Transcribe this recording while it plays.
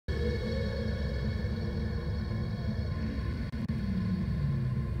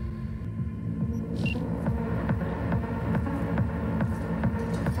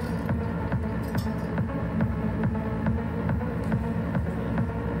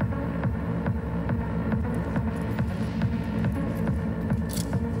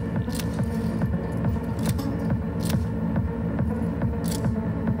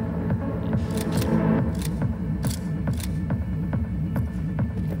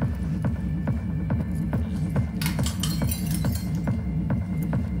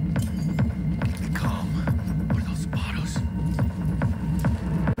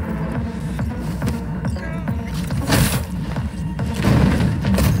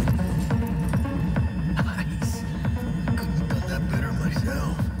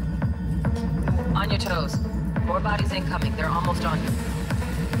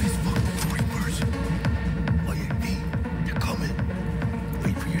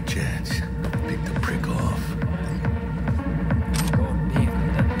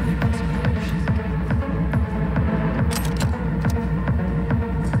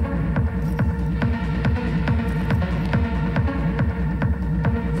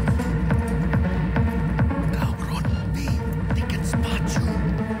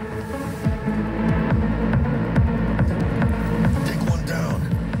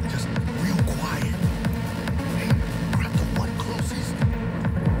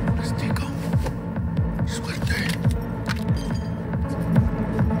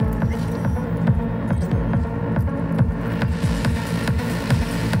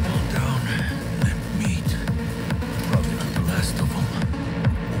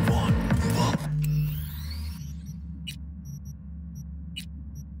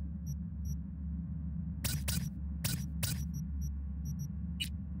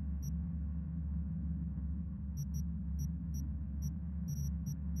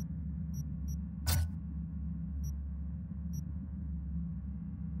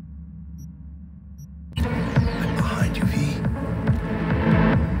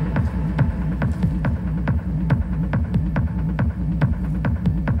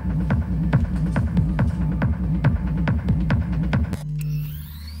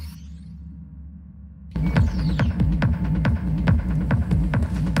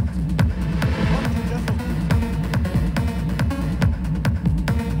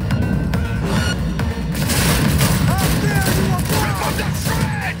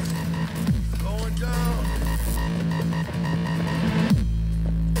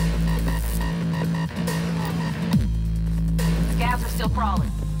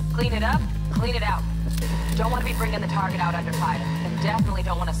Clean it up, clean it out. Don't want to be bringing the target out under fire. And definitely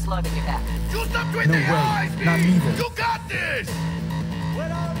don't want a slug in your back. Just up between the eyes, not neither. You got this!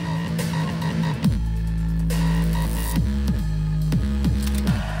 Where are you?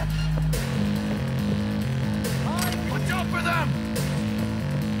 Watch out for them!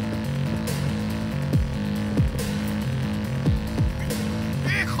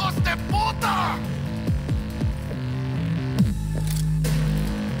 ¡Hijos de puta!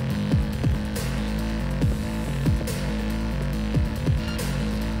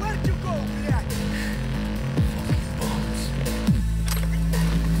 Where'd you go, блядь? Fucking bombs.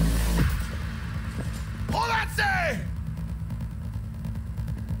 Jódanse!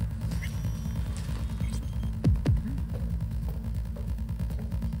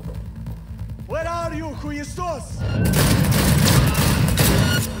 Where are you, хуесос?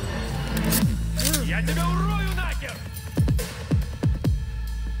 Я тебя урою нахер!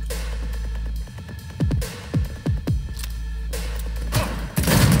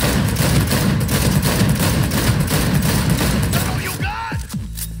 That all you got?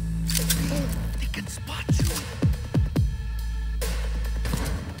 They can spot you.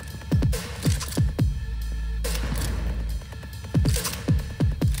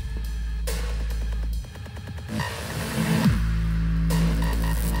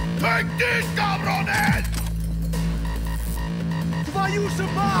 Take this, cabrones! Твою же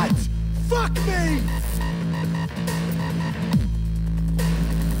мать! Fuck me!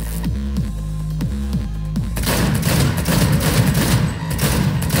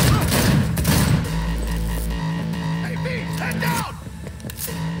 Hey, B, head down!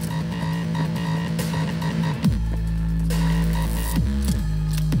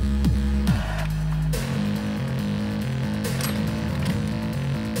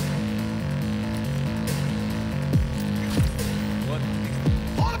 What?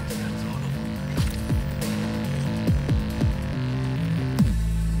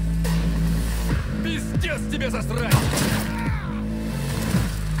 Пиздец тебе засрать!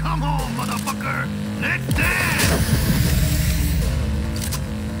 Come on, motherfucker! Let's dance!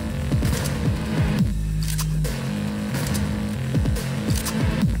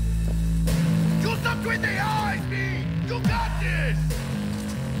 Just up between the eyes, B! You got this!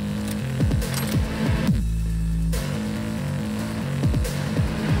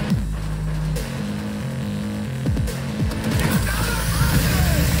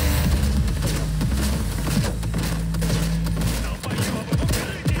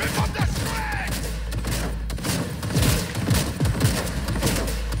 Rip up the shreds!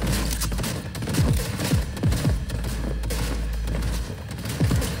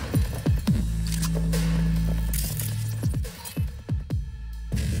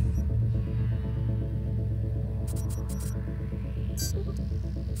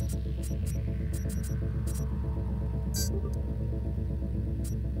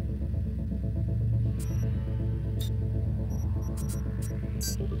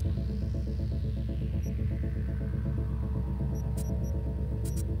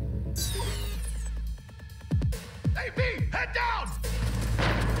 Hey, B, head down!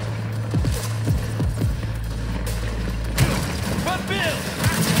 Подбил!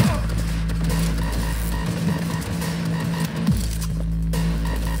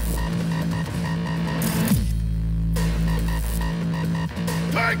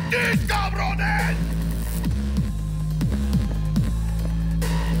 Take this, cabrones!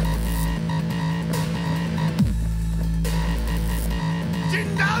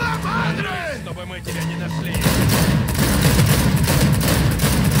 ¡Chingada madre! Чтобы мы тебя не нашли.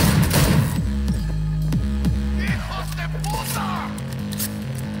 ¡Hijos de puta!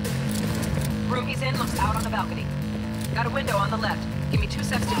 Room he's in looks out on the balcony. Got a window on the left. Give me 2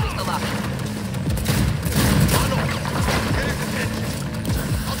 seconds to boost the lock. Get in the kitchen.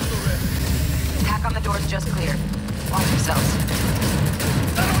 I'll do the rest. Hack on the door's just cleared. Watch yourselves.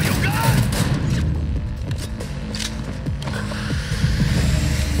 That all you got?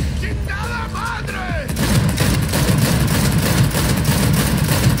 ¡Chingada madre!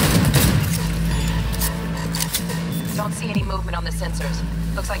 Don't see any movement on the sensors.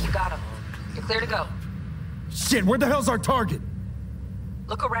 Looks like you got him. You're clear to go. Shit, where the hell's our target?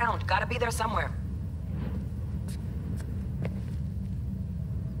 Look around. Gotta be there somewhere.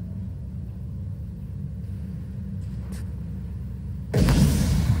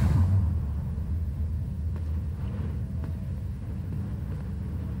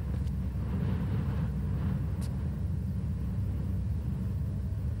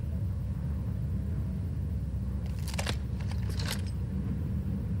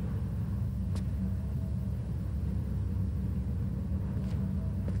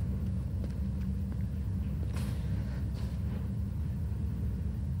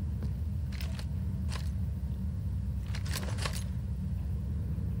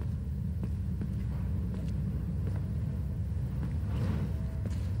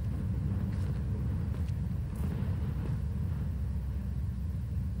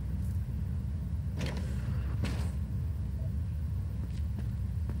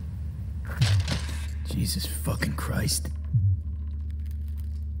 Jesus fucking Christ.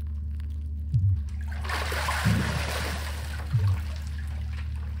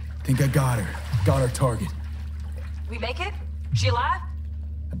 Think I got her. Got our target. We make it? She alive?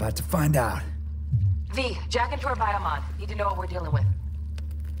 About to find out. V, jack into her biomon. Need to know what we're dealing with.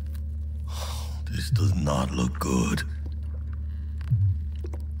 This does not look good.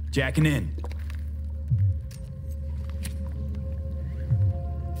 Jacking in.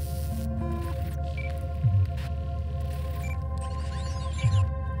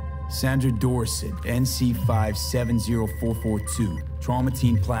 Sandra Dorset, NC570442.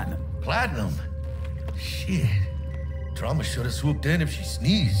 Traumatine Platinum. Platinum? Shit. Trauma should have swooped in if she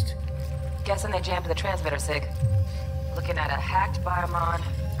sneezed. Guessing they jammed the transmitter, Sig. Looking at a hacked biomon,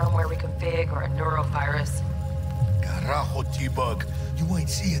 firmware reconfig, or a neurovirus. Carajo, T-Bug. You ain't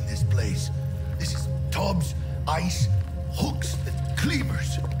seeing this place. This is tubs, ice, hooks, and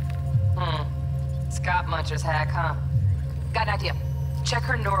cleavers. Scott Muncher's hack, huh? Got an idea. Check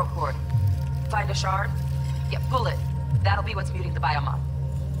her neural cord. Find a shard? Yeah, pull it. That'll be what's muting the biomon.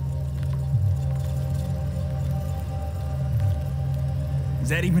 Is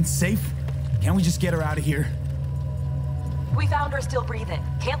that even safe? Can't we just get her out of here? We found her still breathing.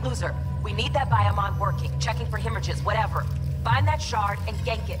 Can't lose her. We need that biomon working, checking for hemorrhages, whatever. Find that shard and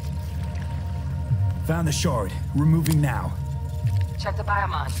yank it. Found the shard. Removing now. Check the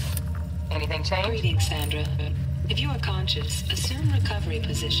biomon. Anything change? Greetings, Sandra. If you are conscious, assume recovery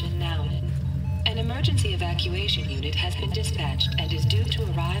position now. An emergency evacuation unit has been dispatched and is due to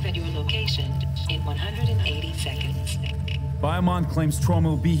arrive at your location in 180 seconds. Biomon claims trauma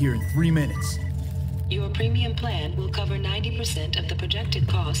will be here in 3 minutes. Your premium plan will cover 90% of the projected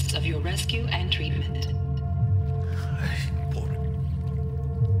costs of your rescue and treatment.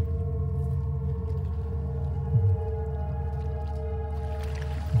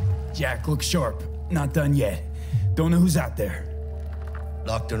 Jack, look sharp. Not done yet. Don't know who's out there.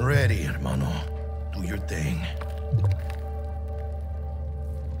 Locked and ready, hermano. Do your thing.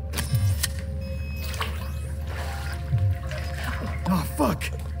 Oh, fuck!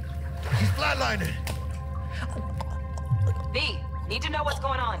 He's flatlining. V, need to know what's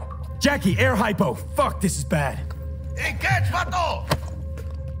going on. Jackie, air hypo! Fuck, this is bad. Hey, catch, vato!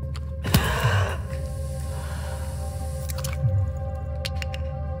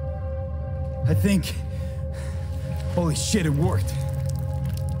 I think... Holy shit, it worked.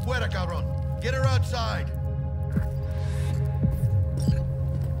 Fuera, cabrón. Get her outside.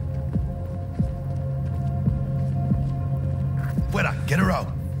 Fuera, get her out.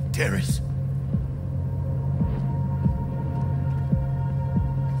 Terrace.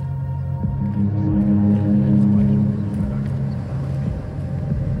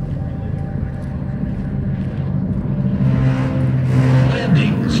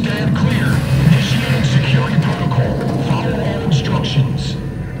 Landing. Stand clear. Initiating security protocol. Follow all instructions.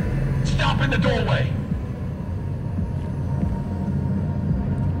 Stop in the doorway.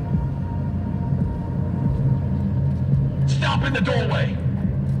 Stop in the doorway.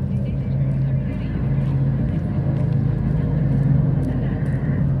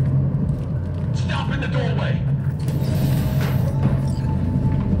 Stop in the doorway.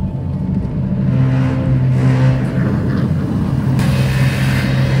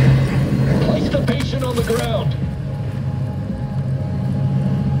 Place the patient on the ground.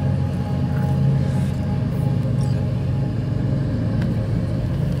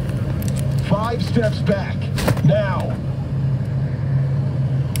 Five steps back. Now.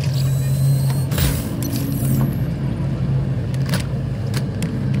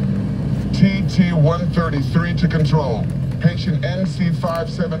 TT-133 to control. Patient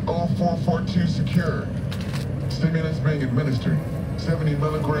NC570442 secure. Stimulants being administered. 70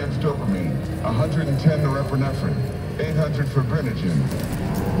 milligrams dopamine, 110 norepinephrine, 800 fibrinogen.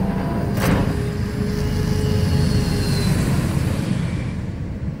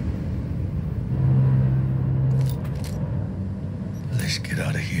 Let's get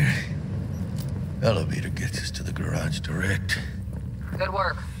out of here. Elevator gets us to the garage direct. Good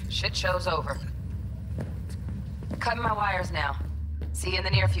work. Shit show's over. Cutting my wires now. See you in the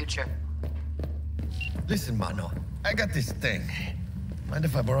near future. Listen, mano. I got this thing. Mind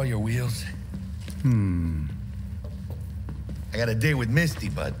if I borrow your wheels? I got a date with Misty,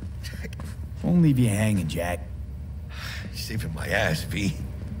 but... Won't leave you hanging, Jack. saving my ass, V.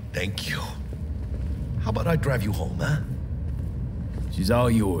 Thank you. How about I drive you home, huh? She's all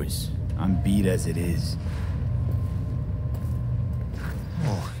yours. I'm beat as it is.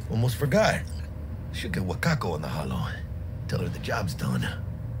 Oh, almost forgot. Should get Wakako on the holo. Tell her the job's done.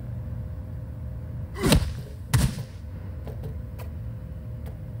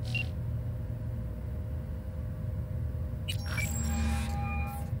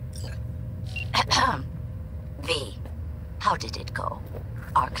 V, how did it go?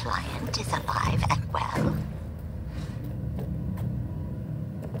 Our client is alive and well?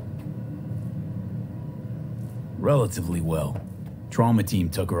 Relatively well. Trauma team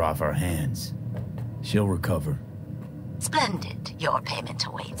took her off our hands. She'll recover. Splendid. Your payment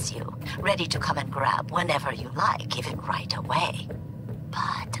awaits you. Ready to come and grab whenever you like, even right away.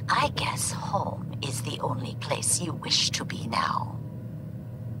 But I guess home is the only place you wish to be now.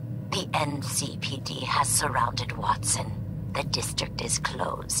 The NCPD has surrounded Watson. The district is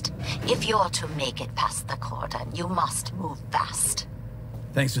closed. If you're to make it past the cordon, you must move fast.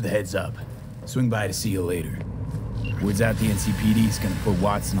 Thanks for the heads up. Swing by to see you later. Word's out the NCPD is gonna put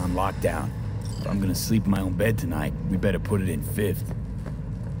Watson on lockdown. If I'm gonna sleep in my own bed tonight, we better put it in 5th.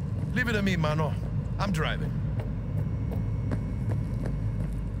 Leave it to me, mano. I'm driving.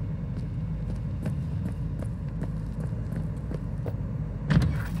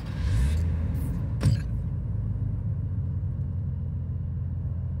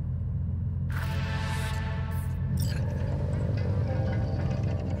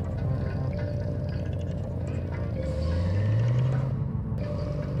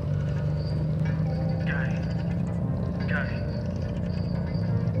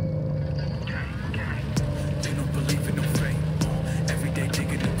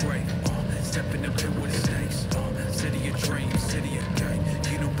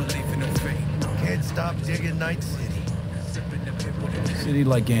 Stop digging Night City. City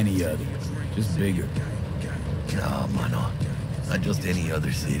like any other, just bigger. No, mano. Not just any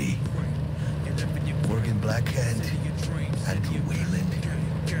other city. Morgan Blackhand, Andrew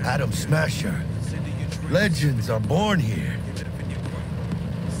Wayland, Adam Smasher. Legends are born here.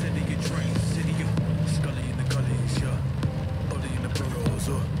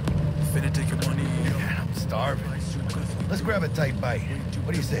 I'm starving. Let's grab a tight bite.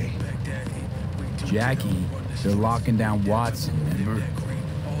 What do you say? Jackie, they're locking down Watson, remember?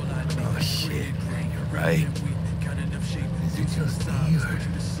 Oh, shit. You're right. Is it just me, or...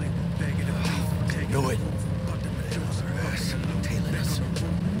 I knew it. Tailing us.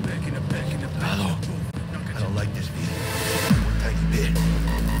 Hello. I don't like this feeling. One tiny bit.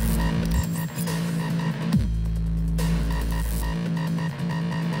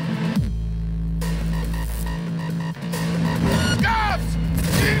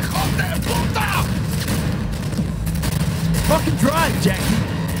 Fucking drive, Jackie!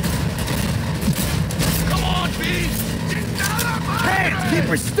 Come on, B! Hands! Keep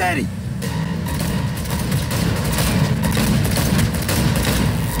her steady!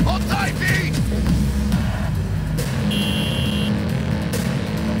 Hold tight, B!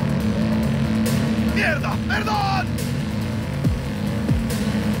 Mierda! Perdón!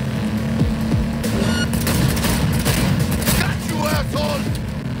 Got you, asshole!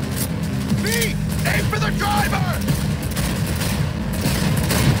 B! Aim for the driver!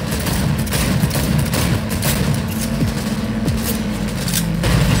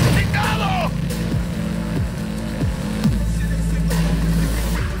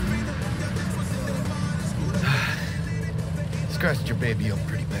 Scratched your baby up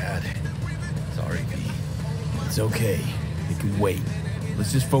pretty bad. Sorry, V. It's okay. It can wait.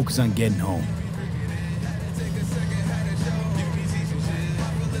 Let's just focus on getting home.